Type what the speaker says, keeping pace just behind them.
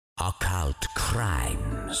occult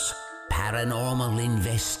crimes, paranormal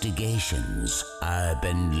investigations,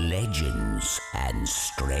 urban legends, and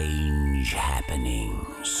strange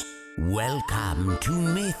happenings. Welcome to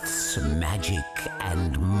Myths, Magic,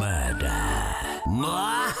 and Murder.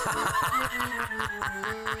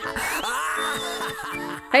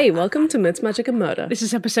 Hey, welcome to Myths, Magic, and Murder. This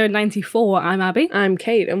is episode 94. I'm Abby. I'm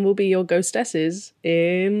Kate, and we'll be your ghostesses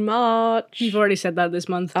in March. You've already said that this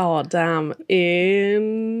month. Oh, damn.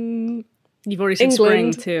 In You've already said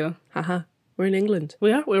England. spring too. Haha. We're in England.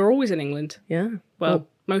 We are. We're always in England. Yeah. Well,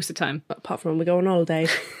 most of the time. Apart from when we go on holiday.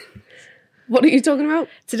 What are you talking about?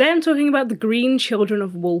 Today I'm talking about the Green Children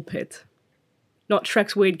of Woolpit. Not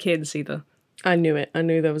Shrek's Weird Kids either. I knew it. I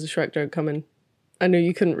knew there was a Shrek joke coming. I knew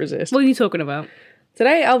you couldn't resist. What are you talking about?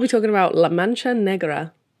 Today I'll be talking about La Mancha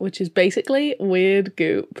Negra, which is basically weird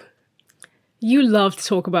goop. You love to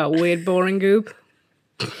talk about weird, boring goop.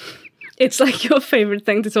 It's like your favourite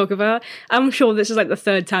thing to talk about. I'm sure this is like the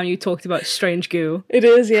third time you talked about strange goo. It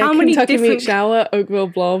is, yeah. How many Kentucky different- Meat Shower, Oakville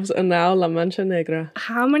Blobs, and now La Mancha Negra.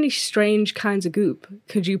 How many strange kinds of goop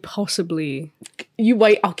could you possibly... You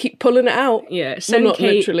wait, I'll keep pulling it out. Yeah, send not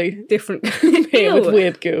Kate literally. different Here with Ew.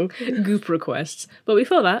 weird goo. goop requests. But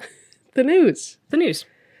before that, The news. the news.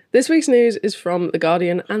 This week's news is from The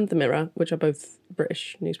Guardian and The Mirror, which are both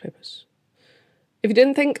British newspapers. If you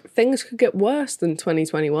didn't think things could get worse than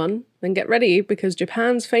 2021, then get ready because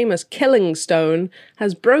Japan's famous Killing Stone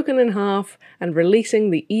has broken in half and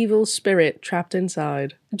releasing the evil spirit trapped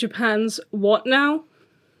inside. Japan's what now?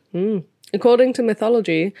 According to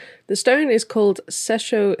mythology, the stone is called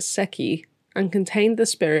Sesho Seki and contained the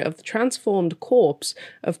spirit of the transformed corpse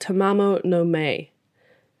of Tamamo no Mei,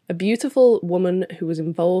 a beautiful woman who was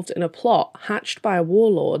involved in a plot hatched by a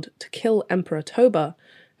warlord to kill Emperor Toba,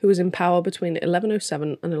 who was in power between 1107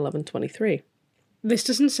 and 1123. This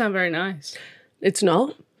doesn't sound very nice. It's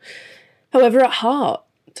not. However, at heart,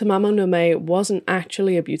 Tamamo no Mei wasn't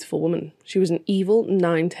actually a beautiful woman. She was an evil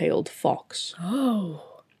nine-tailed fox.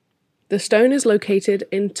 Oh. The stone is located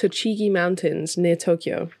in Tochigi Mountains near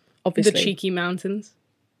Tokyo, obviously. The Cheeky Mountains.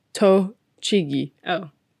 Tochigi. Oh.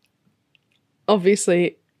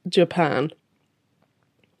 Obviously, Japan.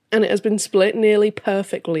 And it has been split nearly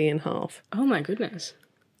perfectly in half. Oh my goodness.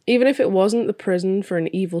 Even if it wasn't the prison for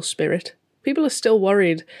an evil spirit, people are still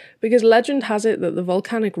worried because legend has it that the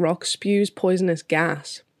volcanic rock spews poisonous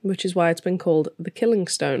gas, which is why it's been called the Killing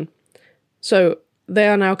Stone. So they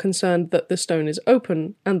are now concerned that the stone is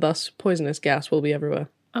open and thus poisonous gas will be everywhere.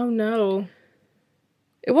 Oh no.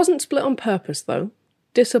 It wasn't split on purpose though.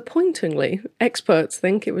 Disappointingly, experts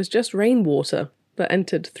think it was just rainwater that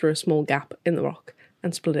entered through a small gap in the rock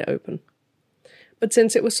and split it open. But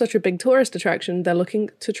since it was such a big tourist attraction, they're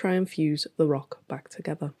looking to try and fuse the rock back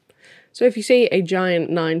together. So if you see a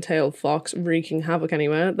giant nine-tailed fox wreaking havoc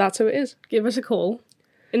anywhere, that's who it is. Give us a call.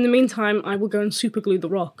 In the meantime, I will go and superglue the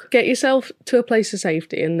rock. Get yourself to a place of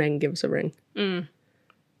safety and then give us a ring.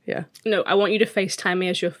 Yeah. No, I want you to FaceTime me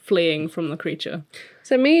as you're fleeing from the creature.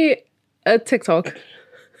 Send me a TikTok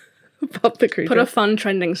about the creature. Put a fun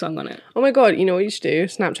trending song on it. Oh my god, you know what you should do?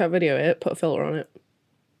 Snapchat video it, put a filter on it.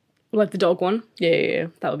 Like the dog one. Yeah.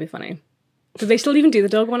 That would be funny. Do they still even do the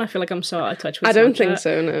dog one? I feel like I'm so out of touch with I don't Snapchat. think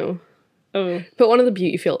so, no. Oh, Put one of the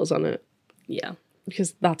beauty filters on it, yeah.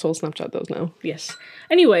 because that's all Snapchat does now. Yes.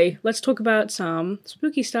 Anyway, let's talk about some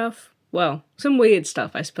spooky stuff. Well, some weird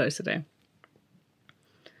stuff, I suppose, today.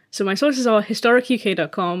 So my sources are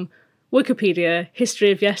historicuk.com, Wikipedia,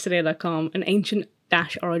 historyofyesterday.com, and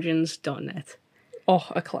ancient-origins.net. Oh,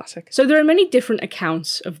 a classic. So there are many different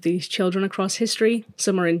accounts of these children across history.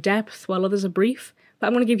 Some are in depth, while others are brief, but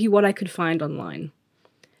I'm going to give you what I could find online.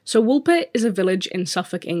 So Woolpit is a village in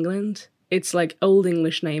Suffolk, England. Its like old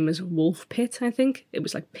English name is Wolf Pit, I think. It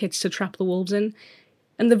was like pits to trap the wolves in.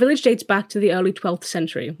 And the village dates back to the early 12th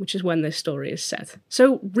century, which is when this story is set.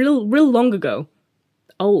 So real long ago.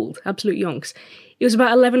 Old, absolute yonks. It was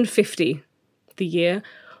about 1150, the year,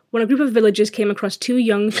 when a group of villagers came across two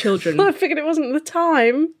young children. I figured it wasn't the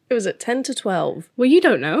time. It was at 10 to 12. Well, you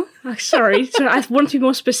don't know. Sorry. So I want to be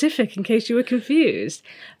more specific in case you were confused.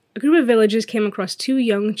 A group of villagers came across two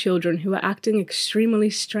young children who were acting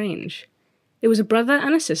extremely strange. It was a brother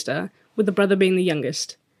and a sister, with the brother being the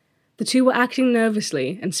youngest. The two were acting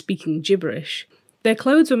nervously and speaking gibberish. Their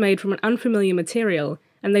clothes were made from an unfamiliar material,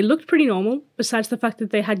 and they looked pretty normal, besides the fact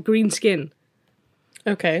that they had green skin.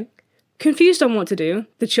 Okay. Confused on what to do,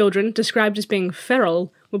 the children, described as being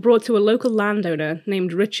feral, were brought to a local landowner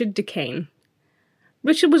named Richard Decane.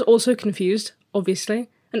 Richard was also confused, obviously,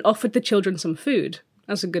 and offered the children some food,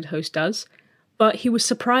 as a good host does, but he was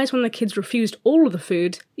surprised when the kids refused all of the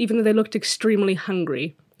food, even though they looked extremely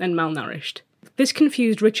hungry and malnourished. This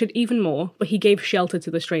confused Richard even more, but he gave shelter to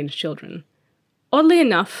the strange children. Oddly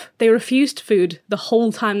enough, they refused food the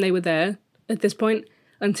whole time they were there, at this point,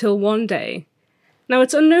 until one day. Now,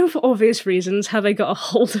 it's unknown for obvious reasons how they got a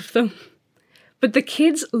hold of them, but the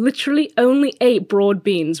kids literally only ate broad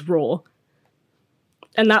beans raw.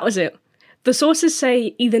 And that was it. The sources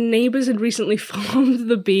say either neighbours had recently farmed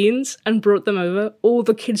the beans and brought them over, or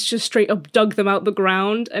the kids just straight up dug them out the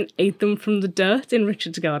ground and ate them from the dirt in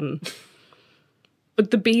Richard's garden. But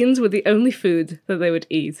the beans were the only food that they would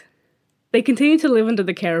eat. They continued to live under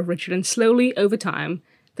the care of Richard, and slowly, over time,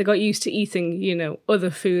 they got used to eating, other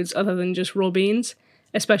foods other than just raw beans,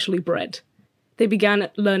 especially bread. They began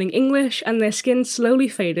learning English, and their skin slowly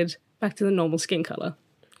faded back to the normal skin colour,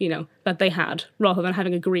 that they had, rather than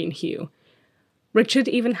having a green hue. Richard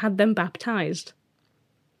even had them baptised.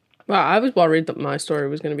 Well, I was worried that my story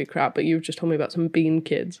was going to be crap, but you've just told me about some bean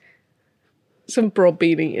kids. Some broad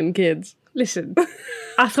bean eating kids. Listen,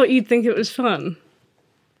 I thought you'd think it was fun.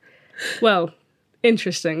 Well,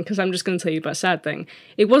 interesting, because I'm just going to tell you about a sad thing.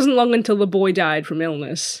 It wasn't long until the boy died from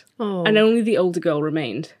illness, and only the older girl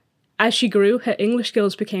remained. As she grew, her English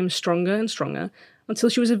skills became stronger and stronger, until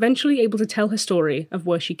she was eventually able to tell her story of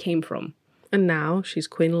where she came from. And now she's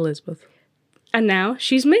Queen Elizabeth. And now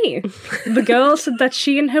she's me. The girl said that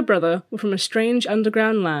she and her brother were from a strange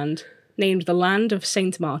underground land named the Land of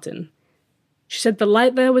Saint Martin. She said the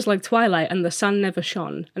light there was like twilight and the sun never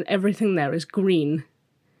shone, and everything there is green.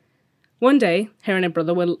 One day, her and her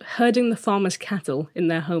brother were herding the farmer's cattle in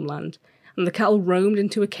their homeland, and the cattle roamed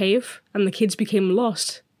into a cave, and the kids became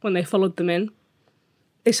lost when they followed them in.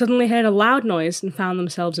 They suddenly heard a loud noise and found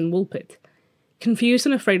themselves in Woolpit. Confused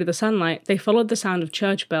and afraid of the sunlight, they followed the sound of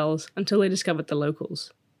church bells until they discovered the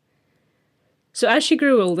locals. So as she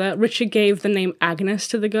grew older, Richard gave the name Agnes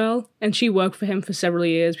to the girl, and she worked for him for several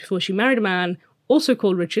years before she married a man, also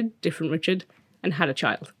called Richard, different Richard, and had a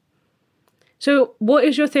child. So, what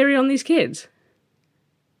is your theory on these kids?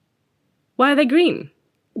 Why are they green?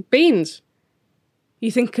 Beans.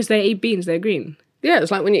 You think because they ate beans, they're green? Yeah,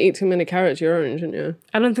 it's like when you eat too many carrots, you're orange, aren't you?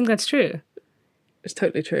 I don't think that's true. It's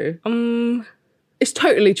totally true. It's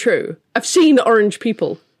totally true. I've seen orange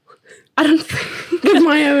people. I don't think... With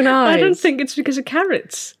my own eyes. I don't think it's because of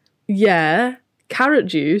carrots. Yeah. Carrot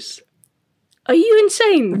juice. Are you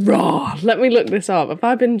insane? Raw. Let me look this up. Have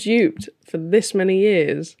I been duped for this many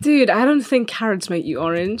years? Dude, I don't think carrots make you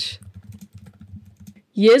orange.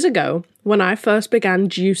 Years ago, when I first began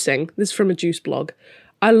juicing, this is from a juice blog,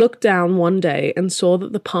 I looked down one day and saw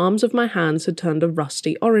that the palms of my hands had turned a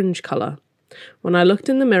rusty orange colour. When I looked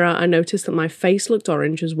in the mirror, I noticed that my face looked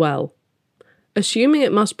orange as well. Assuming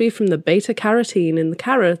it must be from the beta-carotene in the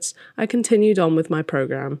carrots, I continued on with my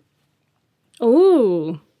programme.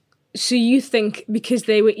 Oh, so you think because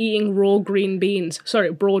they were eating raw green beans,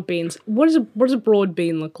 broad beans, what does a broad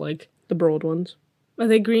bean look like? The broad ones. Are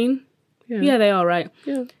they green? Yeah, they are, right?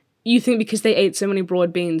 Yeah. You think because they ate so many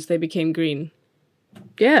broad beans, they became green?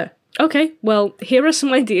 Yeah. Okay, well, here are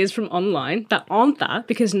some ideas from online that aren't that,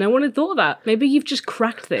 because no one had thought of that. Maybe you've just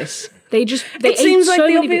cracked this. It seems like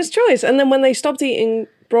the obvious choice. And then when they stopped eating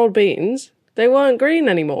broad beans, they weren't green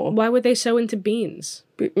anymore. Why were they so into beans?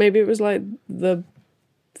 Maybe it was like the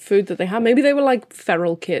food that they had. Maybe they were like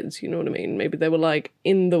feral kids, you know what I mean? Maybe they were like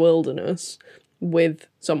in the wilderness with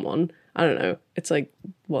someone. I don't know. It's like,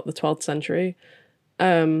 the 12th century?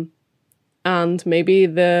 And maybe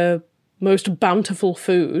the most bountiful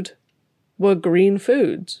food were green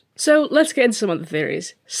foods. So let's get into some other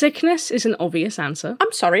theories. Sickness is an obvious answer.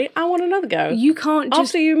 I'm sorry, I want another go. You can't just...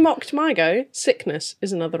 After you mocked my go, sickness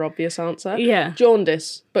is another obvious answer. Yeah.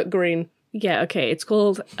 Jaundice, but green. Yeah, okay, it's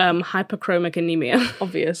called hyperchromic anemia.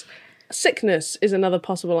 Obvious. Sickness is another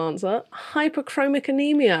possible answer. Hyperchromic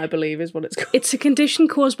anemia, I believe, is what it's called. It's a condition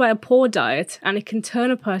caused by a poor diet, and it can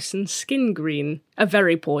turn a person's skin green. A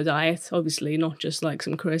very poor diet, obviously, not just like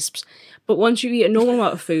some crisps. But once you eat a normal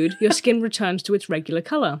amount of food, your skin returns to its regular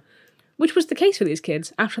colour. Which was the case for these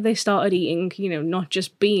kids after they started eating, not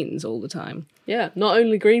just beans all the time. Yeah, not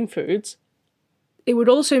only green foods. It would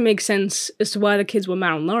also make sense as to why the kids were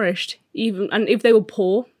malnourished. And if they were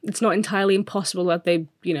poor, it's not entirely impossible that they,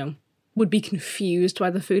 would be confused by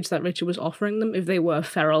the foods that Richard was offering them if they were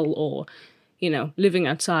feral or, living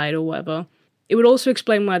outside or whatever. It would also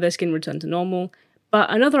explain why their skin returned to normal.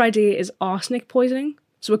 But another idea is arsenic poisoning.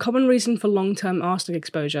 So a common reason for long-term arsenic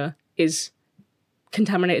exposure is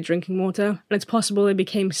contaminated drinking water. And it's possible they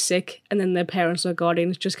became sick and then their parents or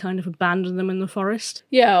guardians just kind of abandoned them in the forest.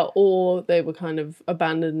 Yeah, or they were kind of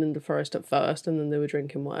abandoned in the forest at first and then they were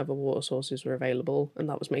drinking whatever water sources were available and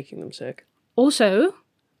that was making them sick. Also...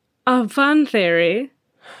 a fun theory.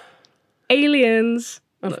 Aliens.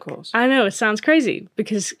 Of course. I know, it sounds crazy,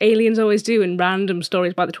 because aliens always do in random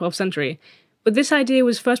stories about the 12th century. But this idea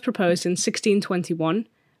was first proposed in 1621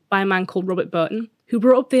 by a man called Robert Burton, who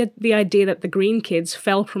brought up the idea that the green kids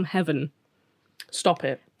fell from heaven. Stop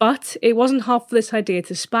it. But it wasn't hard for this idea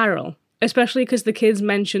to spiral, especially because the kids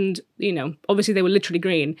mentioned, obviously they were literally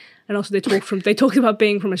green, and also they talked about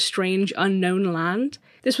being from a strange, unknown land.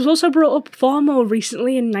 This was also brought up far more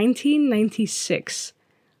recently in 1996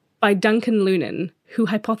 by Duncan Lunan,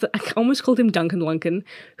 I almost called him Duncan Luncan,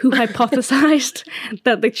 who hypothesized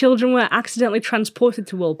that the children were accidentally transported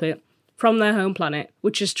to Woolpit from their home planet,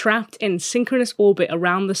 which is trapped in synchronous orbit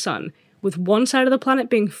around the sun, with one side of the planet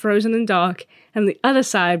being frozen and dark, and the other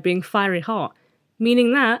side being fiery hot,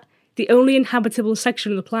 meaning that the only inhabitable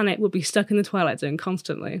section of the planet would be stuck in the Twilight Zone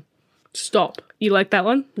constantly. Stop. You like that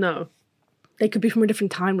one? No. They could be from a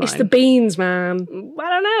different timeline. It's the beans, man. I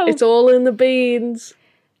don't know. It's all in the beans.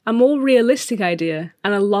 A more realistic idea,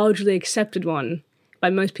 and a largely accepted one by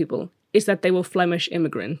most people, is that they were Flemish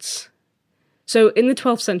immigrants. So in the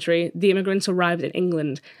 12th century, the immigrants arrived in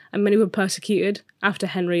England, and many were persecuted after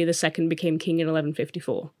Henry II became king in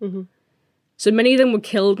 1154. Mm-hmm. So many of them were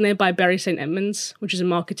killed nearby Bury St Edmunds, which is a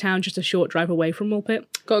market town just a short drive away from Woolpit.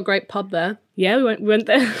 Got a great pub there. Yeah, we went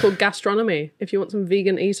there. Called Gastronomy. If you want some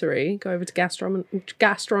vegan eatery, go over to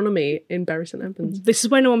Gastronomy in Bury St Edmunds. This is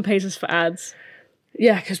why no one pays us for ads.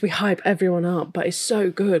 Yeah, because we hype everyone up, but it's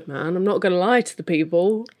so good, man. I'm not going to lie to the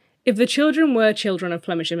people. If the children were children of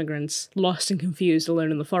Flemish immigrants, lost and confused alone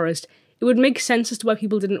in the forest, it would make sense as to why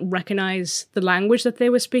people didn't recognise the language that they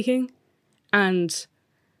were speaking and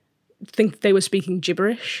think that they were speaking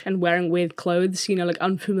gibberish and wearing weird clothes, like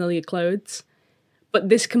unfamiliar clothes. But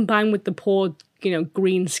this combined with the poor,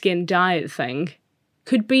 green skin diet thing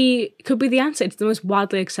could be the answer. It's the most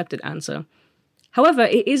widely accepted answer. However,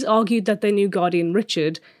 it is argued that their new guardian,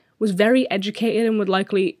 Richard, was very educated and would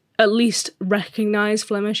likely at least recognise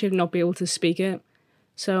Flemish, if not be able to speak it.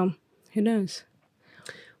 So, who knows?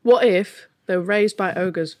 What if they were raised by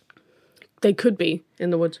ogres? They could be. In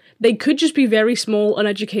the woods. They could just be very small,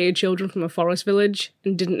 uneducated children from a forest village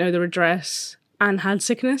and didn't know their address and had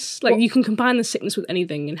sickness. Like, you can combine the sickness with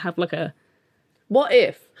anything and have, What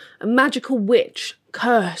if a magical witch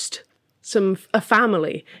cursed a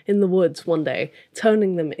family in the woods one day,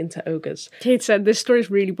 turning them into ogres? Kate said, this story's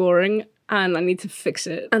really boring and I need to fix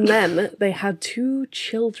it. And then they had 2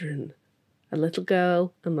 children, a little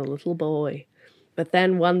girl and a little boy. But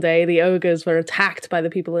then one day the ogres were attacked by the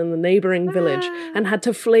people in the neighbouring village and had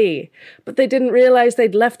to flee. But they didn't realise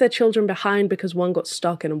they'd left their children behind because one got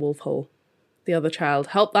stuck in a wolf hole. The other child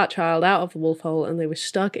helped that child out of the wolf hole and they were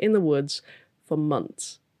stuck in the woods for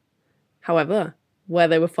months. However, where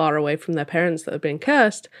they were far away from their parents that had been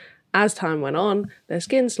cursed, as time went on, their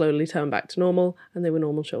skin slowly turned back to normal and they were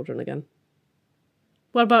normal children again.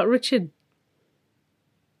 What about Richard?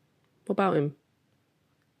 What about him?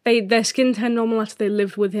 Their skin turned normal after they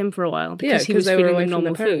lived with him for a while because he was they were feeding away them from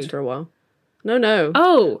their normal parents food. for a while. No.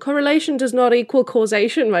 Oh! Correlation does not equal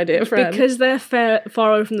causation, my dear friend. Because they're far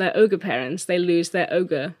away from their ogre parents, they lose their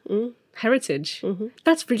ogre heritage. Mm-hmm.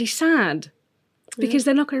 That's really sad. Because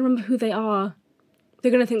they're not going to remember who they are.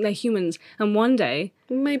 They're going to think they're humans. And one day...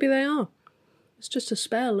 Maybe they are. It's just a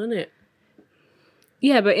spell, isn't it?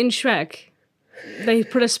 Yeah, but in Shrek, they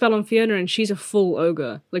put a spell on Fiona and she's a full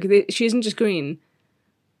ogre. She isn't just green.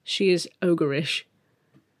 She is ogre-ish.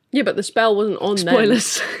 Yeah, but the spell wasn't on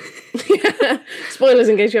Spoilers. Yeah. Spoilers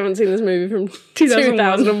in case you haven't seen this movie from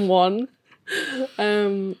 2001.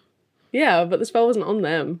 Yeah, but the spell wasn't on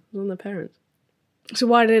them. It was on their parents. So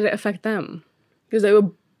why did it affect them? Because they were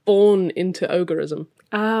born into ogreism.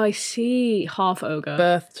 Oh, I see. Half ogre.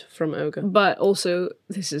 Birthed from ogre. But also,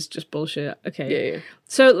 this is just bullshit. Okay. Yeah.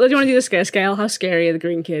 So, do you want to do the scare scale? How scary are the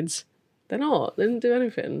green kids? They're not. They didn't do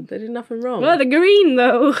anything. They did nothing wrong. Well, they're green,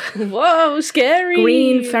 though. Whoa, scary.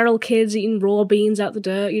 Green, feral kids eating raw beans out the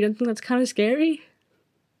dirt. You don't think that's kind of scary?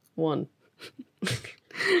 1.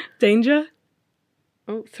 Danger?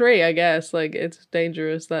 3, I guess. It's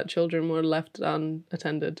dangerous that children were left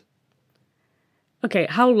unattended. Okay,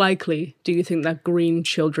 how likely do you think that green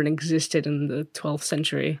children existed in the 12th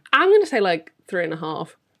century? I'm going to say 3.5,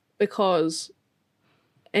 because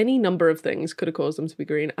any number of things could have caused them to be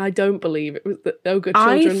green. I don't believe it was the ogre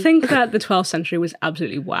children. I think that the 12th century was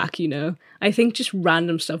absolutely whack, I think just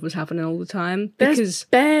random stuff was happening all the time. There's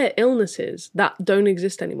bare illnesses that don't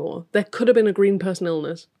exist anymore. There could have been a green person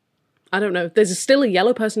illness. I don't know. There's still a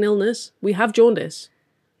yellow person illness. We have jaundice.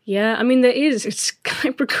 Yeah, I mean, there is. It's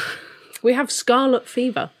kind of... We have scarlet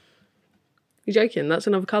fever. You're joking? That's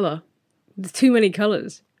another colour. There's too many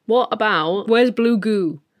colours. What about... Where's blue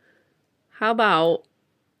goo? How about...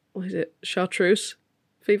 What is it? Chartreuse?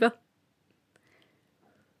 Fever?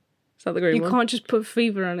 Is that the green You one? can't just put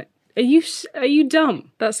fever on it. Are you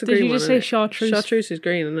dumb? That's the Did green you one. just say isn't it? chartreuse? Chartreuse is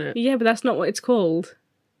green, isn't it? Yeah, but that's not what it's called.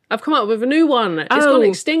 I've come up with a new one. It's Oh. gone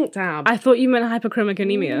extinct, Ab. I thought you meant hyperchromic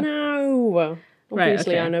anemia. No. Right,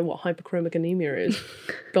 Obviously, okay. I know what hyperchromic anemia is.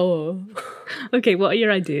 Duh. Okay, what are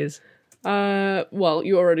your ideas? Well,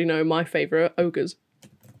 you already know my favourite, ogres.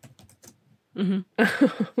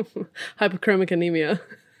 Hyperchromic anemia.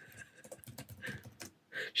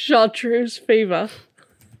 Chartreuse fever.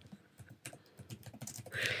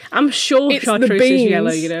 I'm sure It's the chartreuse is beans.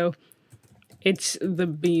 yellow, you know. It's the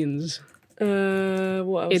beans. What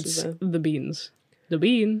else is It's there? the beans. The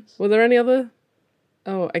beans. Were there any other?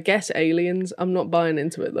 Oh, I guess aliens. I'm not buying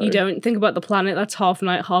into it though. You don't think about the planet that's half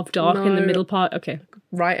night, half dark in the No. middle part. Okay.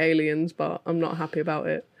 Right, aliens, but I'm not happy about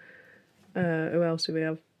it. Who else do we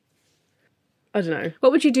have? I don't know.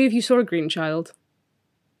 What would you do if you saw a green child?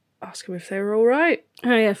 Ask them if they were all right.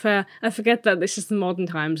 Oh yeah, fair. I forget that this is the modern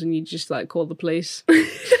times and you just like call the police. That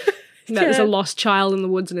there's a lost child in the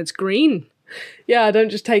woods and it's green. Yeah, I don't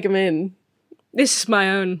just take them in. This is my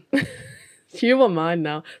own. You are mine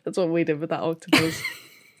now. That's what we did with that octopus.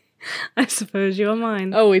 I suppose you're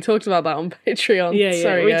mine. Oh, we talked about that on Patreon. Yeah,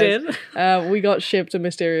 Sorry, we guys. did. We got shipped a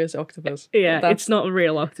mysterious octopus. Yeah, That's- it's not a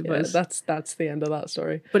real yeah, octopus. that's the end of that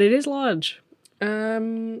story. But it is large.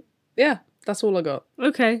 Yeah, that's all I got.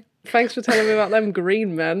 Okay. Thanks for telling me about them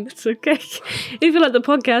green men. It's okay. If you like the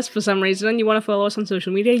podcast for some reason and you want to follow us on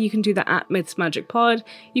social media, you can do that at Myths Magic Pod.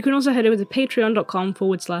 You can also head over to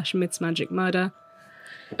patreon.com/mythsmagicmurder.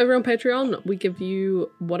 Over on Patreon, we give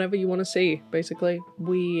you whatever you want to see, basically.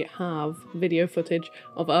 We have video footage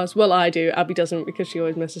of us. Well, I do. Abby doesn't because she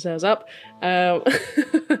always messes hers up.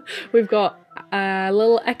 We've got a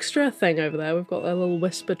little extra thing over there. We've got a little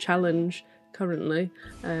whisper challenge currently.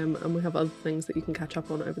 And we have other things that you can catch up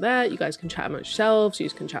on over there. You guys can chat amongst yourselves. You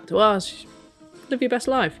can chat to us. Live your best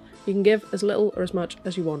life. You can give as little or as much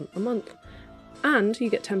as you want a month. And you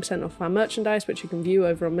get 10% off our merchandise, which you can view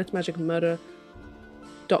over on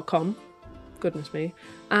mythmagicmurder.com. Goodness me.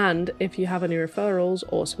 And if you have any referrals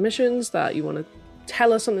or submissions that you want to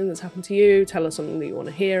tell us something that's happened to you, tell us something that you want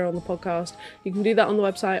to hear on the podcast, you can do that on the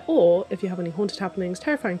website. Or if you have any haunted happenings,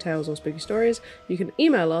 terrifying tales, or spooky stories, you can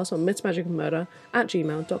email us on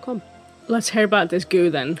mythsmagicmurder@gmail.com. Let's hear about this goo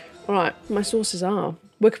then. Alright, my sources are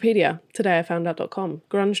Wikipedia, todayifoundout.com,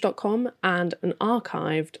 grunge.com, and an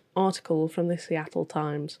archived article from the Seattle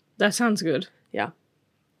Times. That sounds good. Yeah.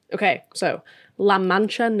 Okay, so La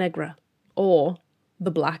Mancha Negra, or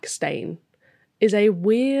the Black Stain, is a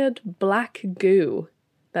weird black goo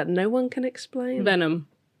that no one can explain. Venom.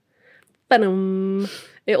 Venom.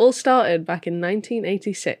 It all started back in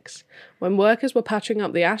 1986 when workers were patching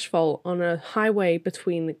up the asphalt on a highway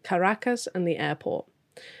between Caracas and the airport.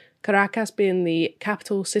 Caracas being the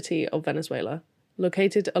capital city of Venezuela,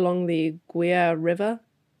 located along the Guaira River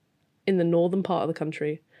in the northern part of the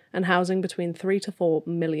country and housing between 3 to 4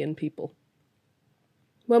 million people.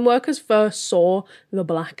 When workers first saw the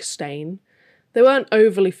black stain, they weren't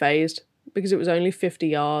overly fazed because it was only 50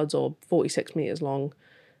 yards or 46 metres long,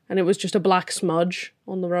 and it was just a black smudge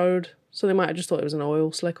on the road, so they might have just thought it was an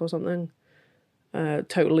oil slick or something.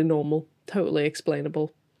 Totally normal, totally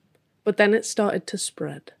explainable. But then it started to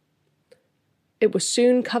spread. It was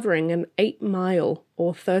soon covering an 8-mile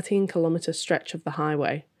or 13-kilometre stretch of the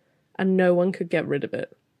highway, and no one could get rid of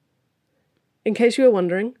it. In case you were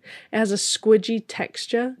wondering, it has a squidgy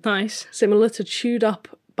texture, Nice. similar to chewed up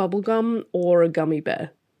bubblegum or a gummy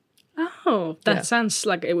bear. Oh, that Yeah. sounds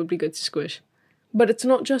like it would be good to squish. But it's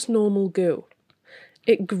not just normal goo.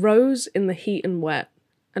 It grows in the heat and wet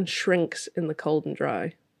and shrinks in the cold and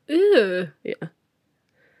dry. Ew. Yeah.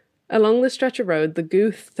 Along the stretch of road, the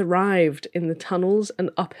goo thrived in the tunnels and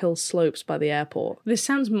uphill slopes by the airport. This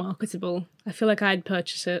sounds marketable. I feel like I'd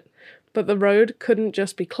purchase it. But the road couldn't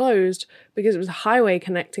just be closed because it was a highway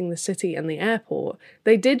connecting the city and the airport.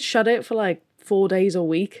 They did shut it for like 4 days a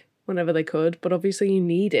week whenever they could, but obviously you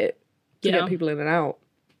need it to Yeah. get people in and out.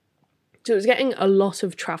 So it was getting a lot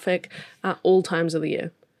of traffic at all times of the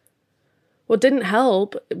year. What didn't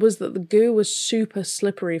help was that the goo was super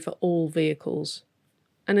slippery for all vehicles.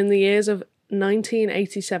 And in the years of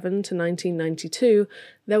 1987 to 1992,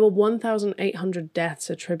 there were 1,800 deaths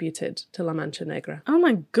attributed to La Mancha Negra. Oh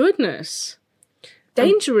my goodness.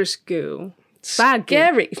 Dangerous goo. Bad goo.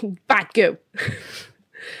 Scary. Bad goo.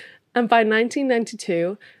 And by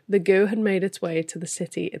 1992, the goo had made its way to the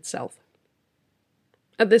city itself.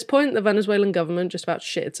 At this point, the Venezuelan government just about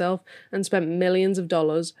shit itself and spent millions of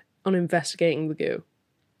dollars on investigating the goo.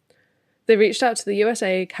 They reached out to the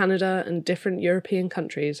USA, Canada, and different European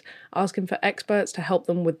countries, asking for experts to help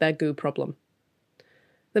them with their goo problem.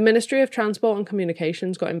 The Ministry of Transport and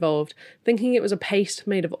Communications got involved, thinking it was a paste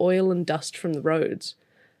made of oil and dust from the roads.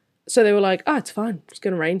 So they were like, oh, it's fine, it's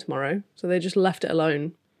going to rain tomorrow. So they just left it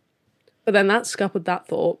alone. But then that scuppered that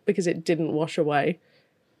thought because it didn't wash away.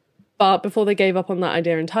 But before they gave up on that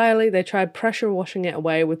idea entirely, they tried pressure washing it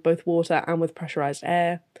away with both water and with pressurized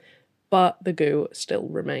air. But the goo still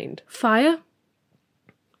remained. Fire?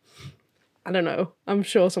 I don't know. I'm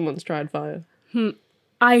sure someone's tried fire.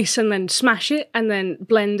 Ice and then smash it and then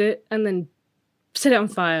blend it and then set it on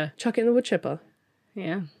fire. Chuck it in the wood chipper.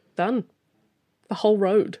 Yeah. Done. The whole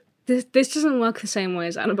road. This doesn't work the same way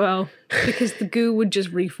as Annabelle because the goo would just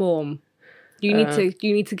reform. You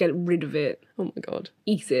need to get rid of it. Oh my god.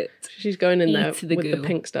 Eat it. She's going in there Eat with the the goo.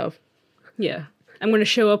 pink stuff. Yeah. I'm going to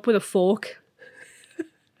show up with a fork.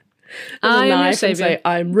 And a I am your knife and savior. say,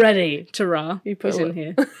 I'm ready. Tara You put is a in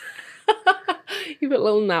here. You put a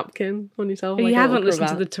little napkin on yourself. If like you a little haven't listened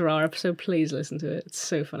to cravat. the Tara episode, please listen to it. It's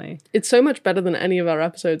so funny. It's so much better than any of our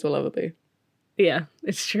episodes will ever be. Yeah,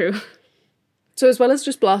 it's true. So as well as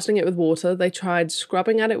just blasting it with water, they tried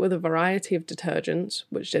scrubbing at it with a variety of detergents,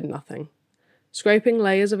 which did nothing. Scraping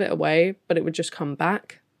layers of it away, but it would just come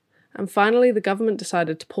back. And finally, the government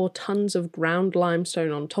decided to pour tons of ground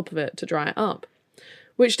limestone on top of it to dry it up,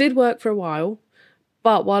 which did work for a while.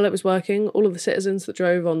 But while it was working, all of the citizens that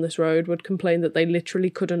drove on this road would complain that they literally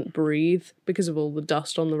couldn't breathe because of all the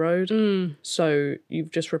dust on the road. So you've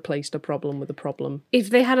just replaced a problem with a problem. If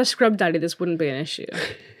they had a scrub daddy, this wouldn't be an issue.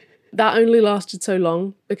 That only lasted so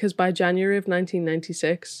long because by January of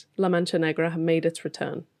 1996, La Mancha Negra had made its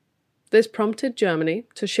return. This prompted Germany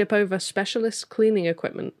to ship over specialist cleaning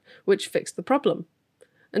equipment, which fixed the problem,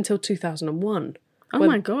 until 2001. Oh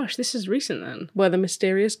my gosh, this is recent then. Where the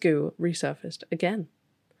mysterious goo resurfaced again.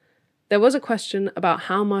 There was a question about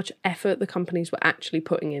how much effort the companies were actually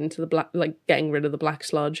putting into getting rid of the black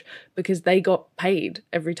sludge, because they got paid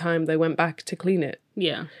every time they went back to clean it.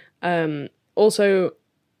 Yeah. Also,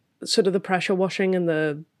 sort of the pressure washing and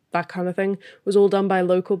that kind of thing was all done by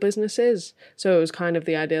local businesses. So it was kind of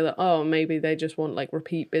the idea that, oh, maybe they just want like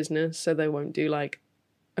repeat business, so they won't do like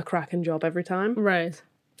a cracking job every time. Right.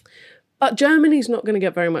 But Germany's not going to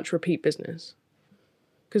get very much repeat business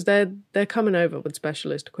because they're coming over with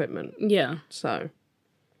specialist equipment. Yeah. So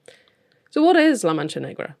what is La Mancha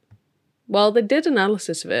Negra? Well, they did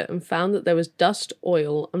analysis of it and found that there was dust,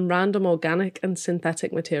 oil, and random organic and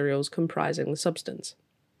synthetic materials comprising the substance,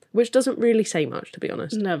 which doesn't really say much, to be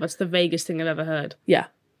honest. No, that's the vaguest thing I've ever heard. Yeah.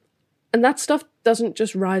 And that stuff doesn't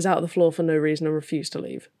just rise out of the floor for no reason and refuse to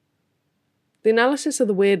leave. The analysis of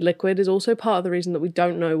the weird liquid is also part of the reason that we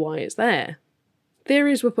don't know why it's there.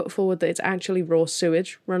 Theories were put forward that it's actually raw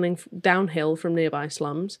sewage running downhill from nearby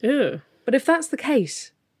slums. Ew. But if that's the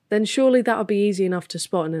case, then surely that would be easy enough to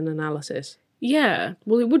spot in an analysis. Yeah,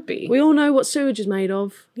 well, it would be. We all know what sewage is made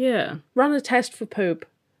of. Yeah. Run a test for poop.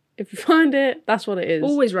 If you find it, that's what it is.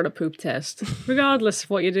 Always run a poop test, regardless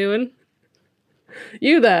of what you're doing.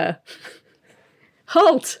 You there.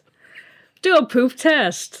 Halt! Do a poop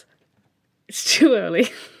test. It's too early.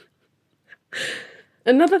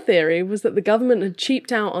 Another theory was that the government had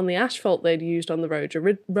cheaped out on the asphalt they'd used on the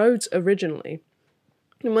roads originally.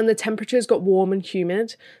 And when the temperatures got warm and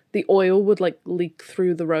humid, the oil would leak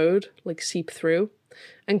through the road, seep through,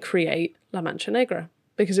 and create La Mancha Negra,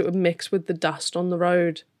 because it would mix with the dust on the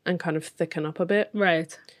road and kind of thicken up a bit.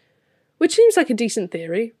 Right. Which seems like a decent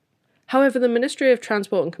theory. However, the Ministry of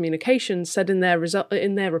Transport and Communications said in their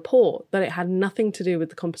report that it had nothing to do with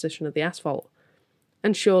the composition of the asphalt.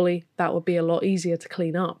 And surely that would be a lot easier to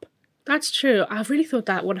clean up. That's true. I really thought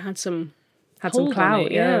that one had some Some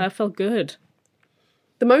clout, Yeah, that felt good.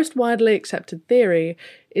 The most widely accepted theory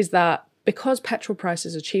is that because petrol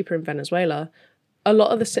prices are cheaper in Venezuela, a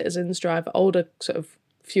lot of the citizens drive older sort of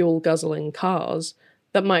fuel-guzzling cars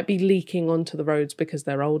that might be leaking onto the roads because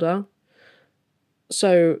they're older.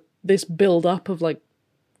 So this build-up of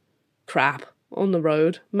crap on the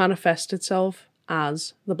road manifests itself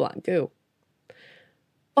as the black goo.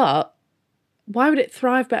 But why would it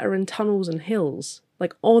thrive better in tunnels and hills?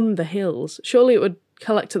 On the hills? Surely it would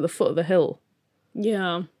collect at the foot of the hill.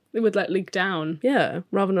 Yeah, it would leak down. Yeah,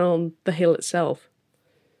 rather than on the hill itself.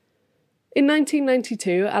 In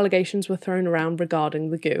 1992, allegations were thrown around regarding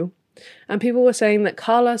the goo, and people were saying that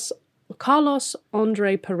Carlos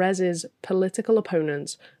Andre Perez's political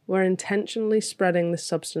opponents were intentionally spreading this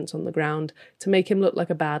substance on the ground to make him look like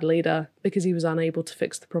a bad leader because he was unable to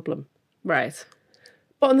fix the problem. Right.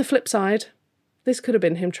 But on the flip side, this could have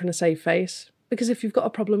been him trying to save face, because if you've got a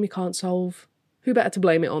problem you can't solve, who better to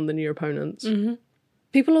blame it on than your opponents? Mm-hmm.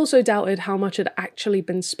 People also doubted how much had actually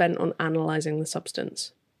been spent on analysing the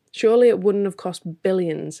substance. Surely it wouldn't have cost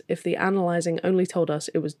billions if the analysing only told us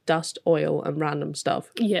it was dust, oil, and random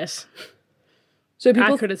stuff. Yes. So I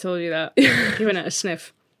people, could have told you that. Given it a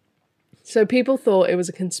sniff. so people thought it was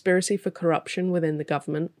a conspiracy for corruption within the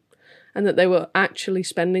government, and that they were actually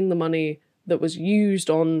spending the money that was used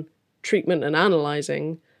on treatment and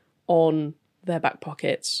analysing on their back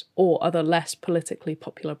pockets or other less politically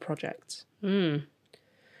popular projects.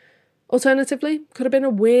 Alternatively, could have been a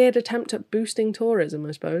weird attempt at boosting tourism,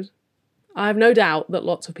 I suppose. I have no doubt that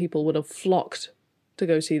lots of people would have flocked to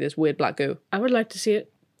go see this weird black goo. I would like to see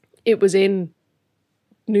it. It was in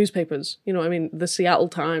newspapers, you know what I mean? The Seattle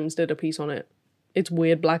Times did a piece on it. It's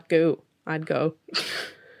weird black goo. I'd go.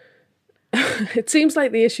 It seems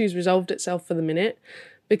like the issue's resolved itself for the minute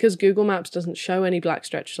because Google Maps doesn't show any black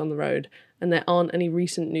stretches on the road and there aren't any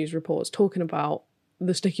recent news reports talking about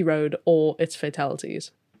the sticky road or its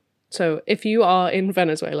fatalities. So if you are in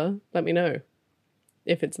Venezuela, let me know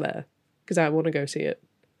if it's there because I want to go see it.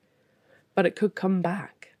 But it could come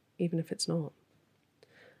back, even if it's not.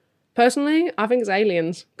 Personally, I think it's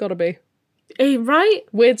aliens. Gotta be. Hey, right?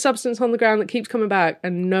 Weird substance on the ground that keeps coming back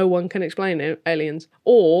and no one can explain it. Aliens.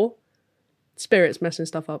 Or spirits messing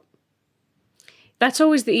stuff up. That's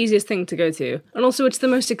always the easiest thing to go to. And also, it's the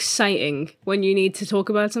most exciting when you need to talk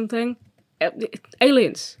about something.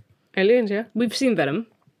 Aliens. Aliens, yeah. We've seen Venom.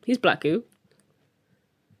 He's black goo.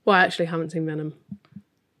 Well, I actually haven't seen Venom.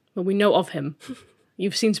 But we know of him.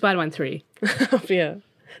 You've seen Spider-Man 3. Yeah.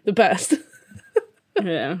 The best.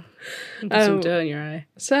 Yeah. Put some dirt in your eye.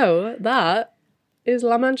 So, that is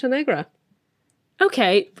La Mancha Negra.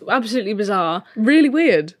 Okay, absolutely bizarre. Really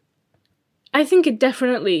weird. I think it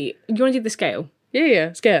definitely... You want to do the scale?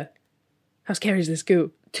 Yeah. Scare. How scary is this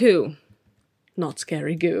goo? 2. Not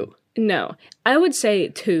scary goo. No. I would say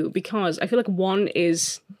 2 because I feel like 1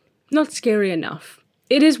 is not scary enough.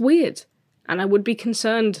 It is weird. And I would be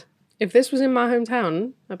concerned. If this was in my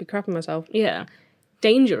hometown, I'd be crapping myself. Yeah.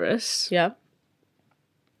 Dangerous. Yeah.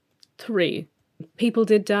 3. People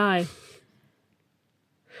did die.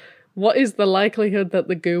 What is the likelihood that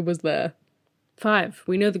the goo was there? 5.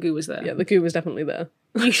 We know the goo was there. Yeah, the goo was definitely there.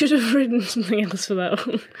 You should have written something else for that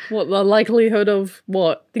one. What, the likelihood of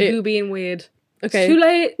what? The goo being weird. Okay. It's too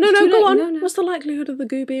late. No, It's no, too go late. on. No, no. What's the likelihood of the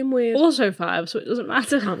goo being weird? Also 5, so it doesn't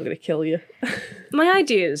matter. I'm going to kill you. My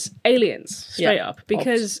idea is aliens, straight Yeah, up,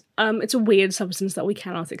 because it's a weird substance that we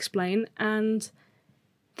cannot explain, and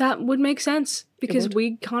that would make sense, because would.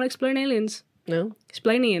 we can't explain aliens. No?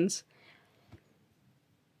 Explain aliens.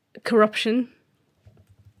 Corruption.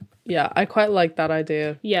 Yeah, I quite like that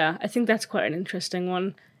idea. Yeah, I think that's quite an interesting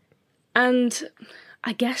one. And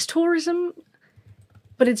I guess tourism,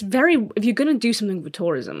 but it's very... If you're going to do something for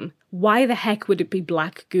tourism, why the heck would it be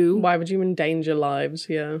black goo? Why would you endanger lives?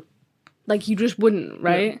 Yeah. Like, you just wouldn't,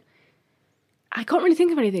 right? I can't really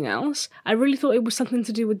think of anything else. I really thought it was something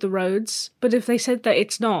to do with the roads, but if they said that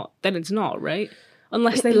it's not, then it's not, right?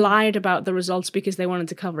 Unless they lied about the results because they wanted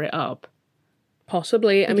to cover it up.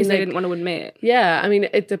 Possibly. Because they didn't want to admit. Yeah, I mean,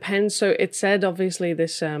 it depends. So it said, obviously,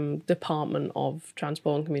 this Department of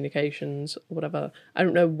Transport and Communications, or whatever. I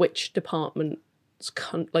don't know which department,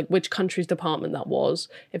 which country's department that was.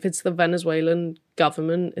 If it's the Venezuelan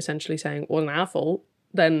government essentially saying, well, not our fault,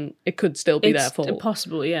 then it could still be their fault. It's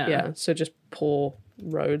possible, yeah. Yeah, so just poor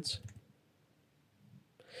roads.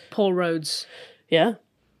 Poor roads. Yeah.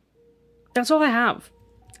 That's all I have.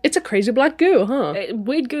 It's a crazy black goo, huh?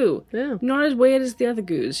 Weird goo. Yeah. Not as weird as the other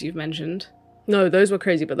goos you've mentioned. No, those were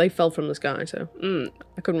crazy, but they fell from the sky, so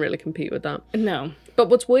I couldn't really compete with that. No. But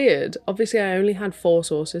what's weird, obviously I only had 4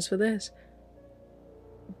 sources for this.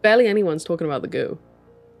 Barely anyone's talking about the goo.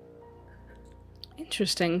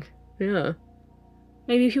 Interesting. Yeah.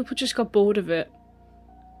 Maybe people just got bored of it.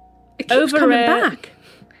 It keeps coming back.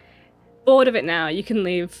 Bored of it now. You can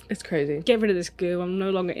leave. It's crazy. Get rid of this goo. I'm no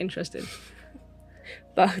longer interested.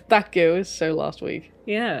 That goo is so last week.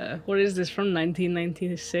 Yeah. What is this from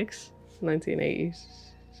 1996?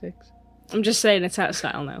 1986. I'm just saying it's out of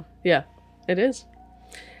style now. Yeah, it is.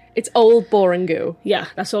 It's old, boring goo. Yeah,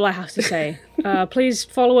 that's all I have to say. Please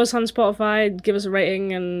follow us on Spotify, give us a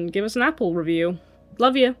rating, and give us an Apple review.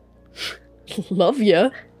 Love you. Love ya.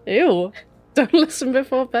 Ew. Don't listen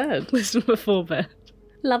before bed. Listen before bed.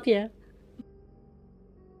 Love ya.